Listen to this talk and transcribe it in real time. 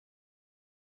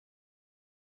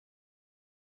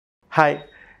Hi,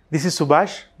 this is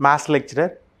Subhash, Maths lecturer.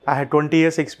 I had 20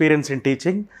 years experience in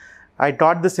teaching. I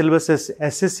taught the syllabuses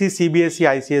SSC, CBSE,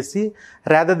 ICSE.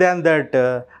 Rather than that,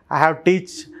 I have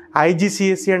teach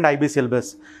IGCSE and IB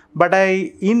syllabus. But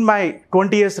in my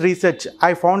 20 years research,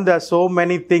 I found there are so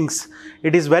many things.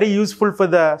 It is very useful for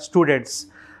the students.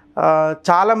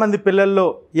 చాలా మంది పిల్లల్లో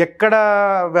ఎక్కడ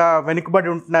వెనుకబడి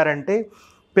ఉంటున్నారంటే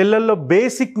పిల్లల్లో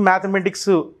basic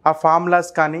mathematics ఆ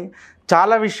formulas కానీ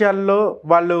చాలా విషయాల్లో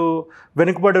వాళ్ళు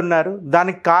వెనుకబడి ఉన్నారు.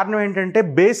 దానికి కారణం ఏంటంటే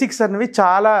బేసిక్స్ అనేవి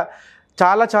చాలా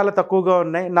చాలా చాలా తక్కువగా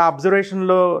ఉన్నాయి. నా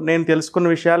అబ్జర్వేషన్లో నేను తెలుసుకున్న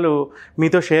విషయాలు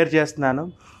మీతో షేర్ చేస్తున్నాను.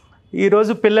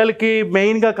 ఈరోజు పిల్లలకి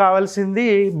మెయిన్గా కావాల్సింది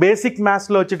బేసిక్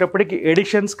మ్యాథ్స్లో వచ్చేటప్పటికి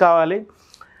ఎడిషన్స్ కావాలి,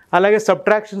 అలాగే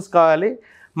సబ్ట్రాక్షన్స్ కావాలి,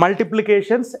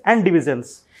 మల్టిప్లికేషన్స్ అండ్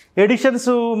డివిజన్స్.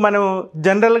 ఎడిషన్స్ మనం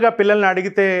జనరల్గా పిల్లల్ని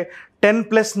అడిగితే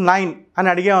 10+9 అని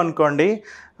అడిగామనుకోండి,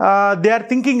 they are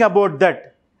thinking about that.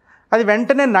 అది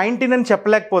వెంటనే 19 అని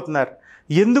చెప్పలేకపోతున్నారు.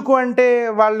 ఎందుకు అంటే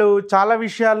వాళ్ళు చాలా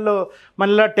విషయాల్లో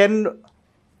మళ్ళీ 10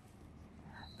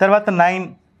 తర్వాత 9,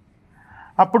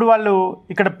 అప్పుడు వాళ్ళు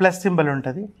ఇక్కడ ప్లస్ సింబల్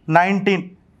ఉంటుంది 19.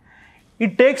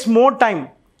 It takes more time.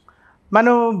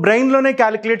 మనం బ్రెయిన్లోనే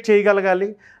క్యాలిక్యులేట్ చేయగలగాలి,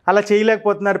 అలా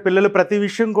చేయలేకపోతున్నారు పిల్లలు. ప్రతి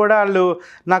విషయం కూడా వాళ్ళు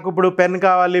నాకు ఇప్పుడు పెన్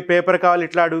కావాలి, పేపర్ కావాలి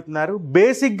ఇట్లా అడుగుతున్నారు.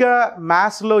 బేసిక్గా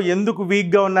మ్యాథ్స్లో ఎందుకు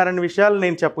వీక్గా ఉన్నారనే విషయాలు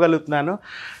నేను చెప్పగలుగుతున్నాను.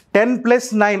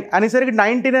 10+9 అనేసరికి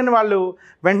 19 అని వాళ్ళు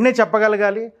వెంటనే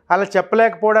చెప్పగలగాలి. అలా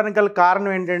చెప్పలేకపోవడానికి గల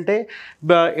కారణం ఏంటంటే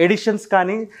ఎడిషన్స్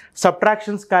కానీ,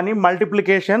 సబ్ట్రాక్షన్స్ కానీ,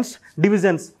 మల్టిప్లికేషన్స్,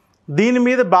 డివిజన్స్ దీని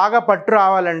మీద బాగా పట్టు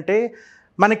రావాలంటే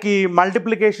మనకి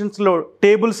మల్టిప్లికేషన్స్లో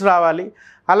టేబుల్స్ రావాలి.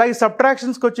 అలాగే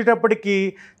సబ్ట్రాక్షన్స్కి వచ్చేటప్పటికి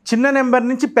చిన్న నెంబర్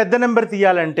నుంచి పెద్ద నెంబర్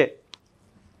తీయాలంటే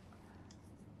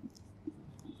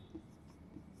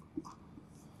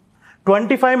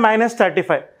 25 -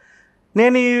 35.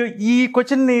 నేను ఈ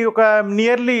క్వశ్చన్ని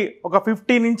నియర్లీ ఒక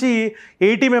 50 నుంచి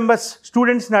 80 మెంబర్స్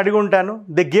స్టూడెంట్స్ని అడిగి ఉంటాను.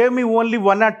 They gave me only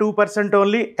 1 or 2%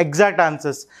 only exact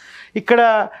answers. ఇక్కడ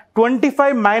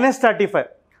 25 - 35,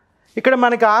 ఇక్కడ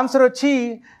మనకి ఆన్సర్ వచ్చి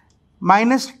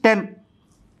 -10.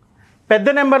 పెద్ద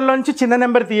నెంబర్లోంచి చిన్న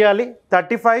నెంబర్ తీయాలి.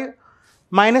 35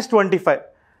 - 25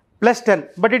 + 10.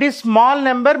 But it is small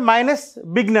number minus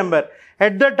big number.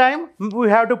 At the time we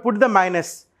have to put the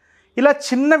minus. ఇలా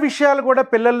చిన్న విషయాలు కూడా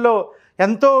పిల్లల్లో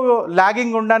ఎంతో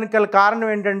లాగింగ్ ఉండడానికి గల కారణం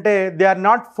ఏంటంటే they are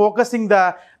not focusing the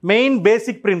main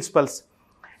basic principles.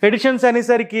 Editions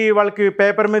అనేసరికి వాళ్ళకి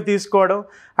పేపర్ మీద తీసుకోవడం.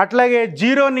 అట్లాగే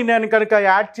జీరోని నేను కనుక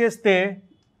యాడ్ చేస్తే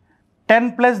 10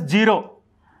 + 0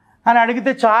 అని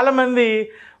అడిగితే చాలామంది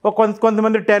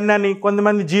కొంతమంది 10 అని,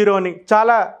 కొంతమంది 0 అని,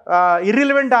 చాలా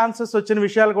ఇర్రిలవెంట్ ఆన్సర్స్ వచ్చిన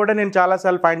విషయాలు కూడా నేను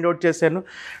చాలాసార్లు ఫైండ్ అవుట్ చేశాను.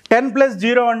 10 +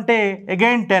 0 అంటే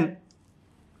అగైన్ 10.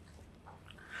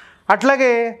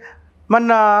 అట్లాగే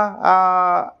మొన్న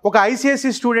ఒక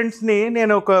ఐసిఎస్సి స్టూడెంట్స్ని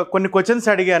నేను కొన్ని క్వశ్చన్స్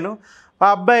అడిగాను. ఆ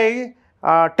అబ్బాయి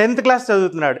 10th క్లాస్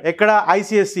చదువుతున్నాడు. ఎక్కడ?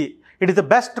 ICSC. It is the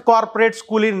best corporate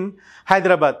school in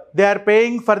Hyderabad. They are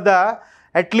paying for the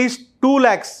at least 2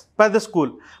 lakhs per the school.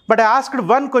 But I asked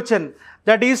one question,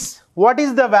 that is, what is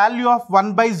the value of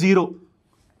 1/0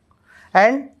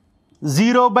 and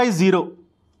 0/0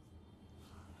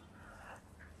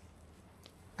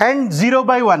 and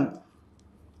 0/1?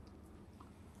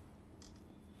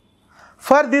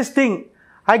 For this thing,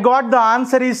 I got the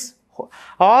answer is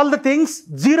all the things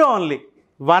 0 only.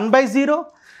 1/0,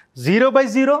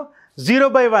 0/0,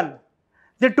 0/1.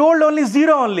 They told only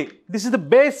 0 only. This is the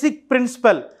basic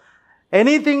principle.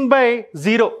 Anything by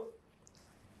 0.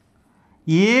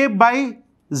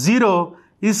 A/0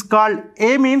 is called,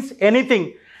 A means anything.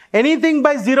 Anything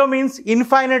by 0 means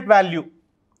infinite value.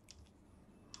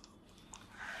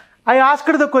 I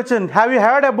asked the question, have you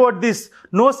heard about this?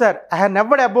 No sir, I have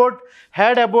never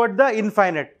heard about the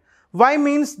infinite. Why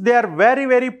means they are very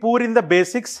very poor in the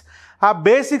basics. ఆ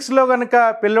బేసిక్స్లో కనుక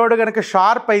పిల్లోడు కనుక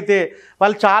sharp అయితే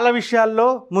వాళ్ళు చాలా విషయాల్లో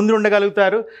ముందు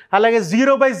ఉండగలుగుతారు. అలాగే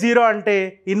 0/0 అంటే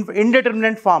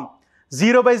ఇండిటర్మినెంట్ ఫామ్.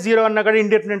 0/0 అన్న కూడా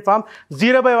ఇండిటర్మినెంట్ ఫామ్.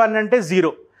 0/1 అంటే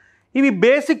 0. ఇవి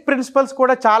బేసిక్ ప్రిన్సిపల్స్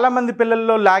కూడా చాలామంది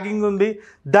పిల్లల్లో లాగింగ్ ఉంది.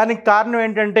 దానికి కారణం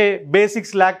ఏంటంటే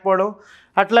బేసిక్స్ లేకపోవడం.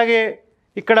 అట్లాగే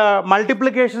ఇక్కడ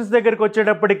మల్టిప్లికేషన్స్ దగ్గరికి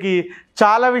వచ్చేటప్పటికి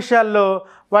చాలా విషయాల్లో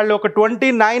వాళ్ళు ఒక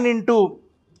 29 ×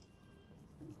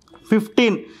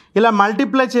 15 ఇలా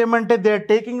మల్టిప్లై చేయమంటే they are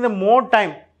taking the more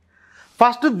time.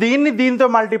 First దీంతో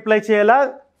మల్టిప్లై చేయాలా,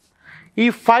 ఈ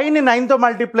 5ని 9తో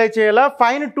మల్టిప్లై చేయాలా,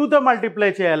 5ని 2తో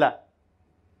మల్టిప్లై చేయాలా,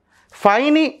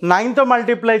 5ని 9తో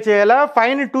మల్టిప్లై చేయాలా,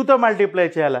 5ని 2తో మల్టిప్లై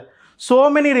చేయాలా. So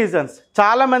many reasons.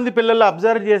 చాలామంది పిల్లలు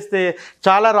అబ్జర్వ్ చేస్తే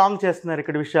చాలా రాంగ్ చేస్తున్నారు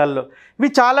ఇక్కడ విషయాల్లో. ఇవి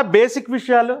చాలా బేసిక్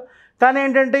విషయాలు. కానీ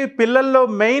ఏంటంటే పిల్లల్లో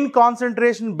మెయిన్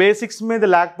కాన్సన్ట్రేషన్ బేసిక్స్ మీద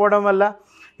లేకపోవడం వల్ల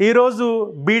ఈరోజు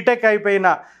బీటెక్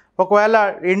అయిపోయినా, ఒకవేళ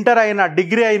ఇంటర్ అయినా,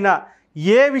 డిగ్రీ అయినా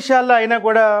ఏ విషయాల్లో అయినా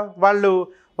కూడా వాళ్ళు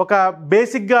ఒక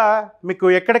బేసిక్గా మీకు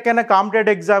ఎక్కడికైనా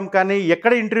కాంపిటేటివ్ ఎగ్జామ్ కానీ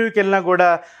ఎక్కడ ఇంటర్వ్యూకి వెళ్ళినా కూడా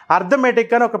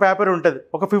అర్థమెటిక్ అని ఒక పేపర్ ఉంటుంది,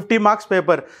 ఒక 50 మార్క్స్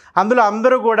పేపర్. అందులో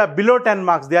అందరూ కూడా below 10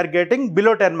 marks, they are getting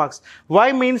below 10 marks. Why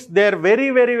means they are very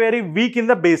very very weak in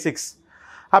the basics.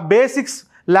 ఆ బేసిక్స్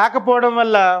లేకపోవడం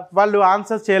వల్ల వాళ్ళు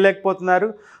ఆన్సర్స్ చేయలేకపోతున్నారు.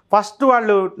 ఫస్ట్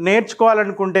వాళ్ళు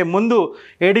నేర్చుకోవాలనుకుంటే ముందు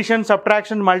ఎడిషన్,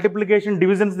 సబ్ట్రాక్షన్, మల్టిప్లికేషన్,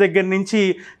 డివిజన్స్ దగ్గర నుంచి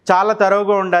చాలా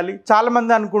తరోగా ఉండాలి.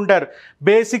 చాలామంది అనుకుంటారు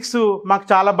బేసిక్స్ మాకు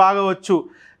చాలా బాగా వచ్చు,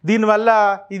 దీనివల్ల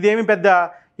ఇదేమి పెద్ద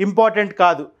ఇంపార్టెంట్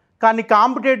కాదు. కానీ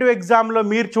కాంపిటేటివ్ ఎగ్జామ్లో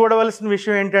మీరు చూడవలసిన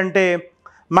విషయం ఏంటంటే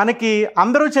మనకి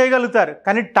అందరూ చేయగలుగుతారు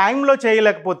కానీ టైంలో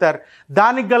చేయలేకపోతారు.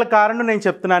 దానికి గల కారణం నేను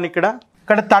చెప్తున్నాను. ఇక్కడ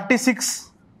 36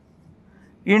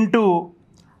 into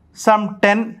some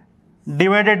 10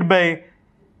 divided by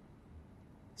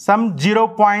some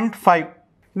 0.5.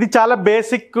 ఇది చాలా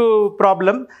బేసిక్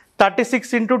ప్రాబ్లం.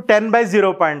 36 into 10 by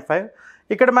 0.5.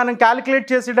 ఇక్కడ మనం క్యాలిక్యులేట్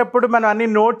చేసేటప్పుడు మనం అన్ని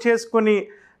నోట్ చేసుకుని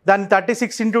దాన్ని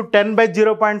 36 ఇంటూ 10 బై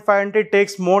 0.5 అంటే ఇట్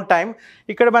టేక్స్ మోర్ టైం.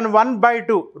 ఇక్కడ మనం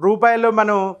 1/2 రూపాయలు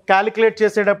మనం క్యాలిక్యులేట్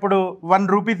చేసేటప్పుడు 1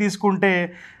 రూపీ తీసుకుంటే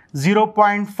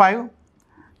 0.5,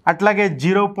 అట్లాగే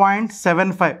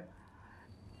 0.75,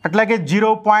 అట్లాగే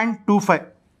 0.25.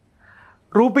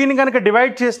 రూపీని కనుక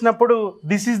డివైడ్ చేసినప్పుడు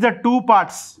this is the 2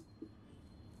 parts,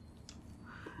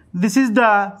 this is the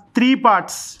 3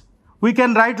 parts. We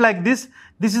can write like this,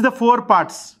 this is the 4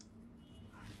 parts.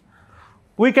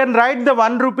 We can write the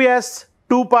 1 rupee as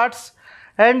 2 parts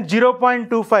and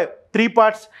 0.25 3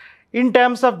 parts. In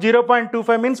terms of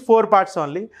 0.25 means 4 parts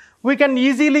only. We can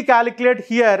easily calculate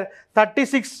here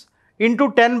 36 into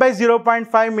 10 by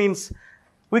 0.5 means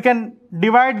we can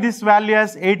divide this value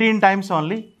as 18 times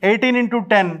only. 18 into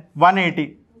 10, 180.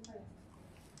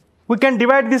 We can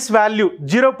divide this value.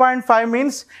 0.5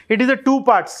 means it is a 2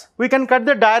 parts. We can cut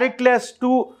the directly as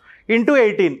 2 into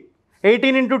 18.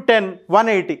 18 into 10,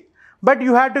 180. But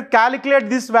you have to calculate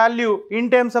this value in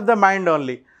terms of the mind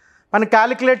only. మనం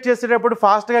calculate చేసేటప్పుడు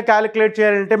ఫాస్ట్గా calculate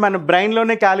చేయాలంటే మన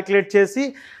బ్రెయిన్లోనే calculate చేసి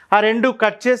ఆ రెండు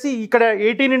cut చేసి ఇక్కడ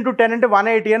 18 into 10 అంటే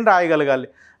 180 అని రాయగలగాలి.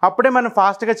 అప్పుడే మనం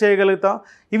ఫాస్ట్గా చేయగలుగుతాం.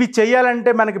 ఇవి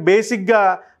చేయాలంటే మనకి బేసిక్గా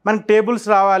మనకి టేబుల్స్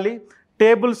రావాలి,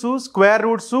 tables, square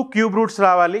roots, cube roots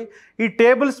రావాలి. ఈ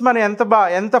టేబుల్స్ మనం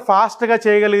ఎంత ఫాస్ట్గా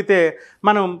చేయగలిగితే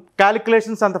మనం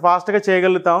క్యాలిక్యులేషన్స్ అంత ఫాస్ట్గా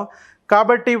చేయగలుగుతాం.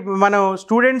 కాబట్టి మనం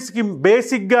స్టూడెంట్స్కి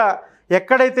బేసిక్గా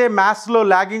ఎక్కడైతే మ్యాథ్స్లో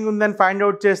ల్యాగింగ్ ఉందని ఫైండ్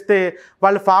అవుట్ చేస్తే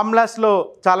వాళ్ళు ఫార్ములాస్లో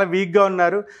చాలా వీక్గా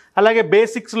ఉన్నారు. అలాగే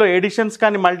బేసిక్స్లో ఎడిషన్స్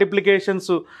కానీ,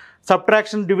 మల్టిప్లికేషన్స్,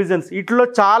 సబ్ట్రాక్షన్, డివిజన్స్ వీటిలో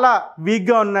చాలా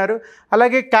వీక్గా ఉన్నారు.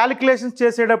 అలాగే క్యాలిక్యులేషన్స్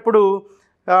చేసేటప్పుడు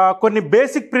కొన్ని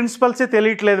బేసిక్ ప్రిన్సిపల్సే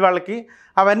తెలియట్లేదు వాళ్ళకి.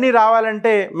 అవన్నీ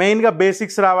రావాలంటే మెయిన్గా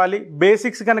బేసిక్స్ రావాలి.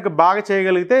 బేసిక్స్ కనుక బాగా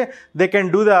చేయగలిగితే they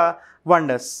can do the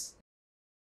wonders.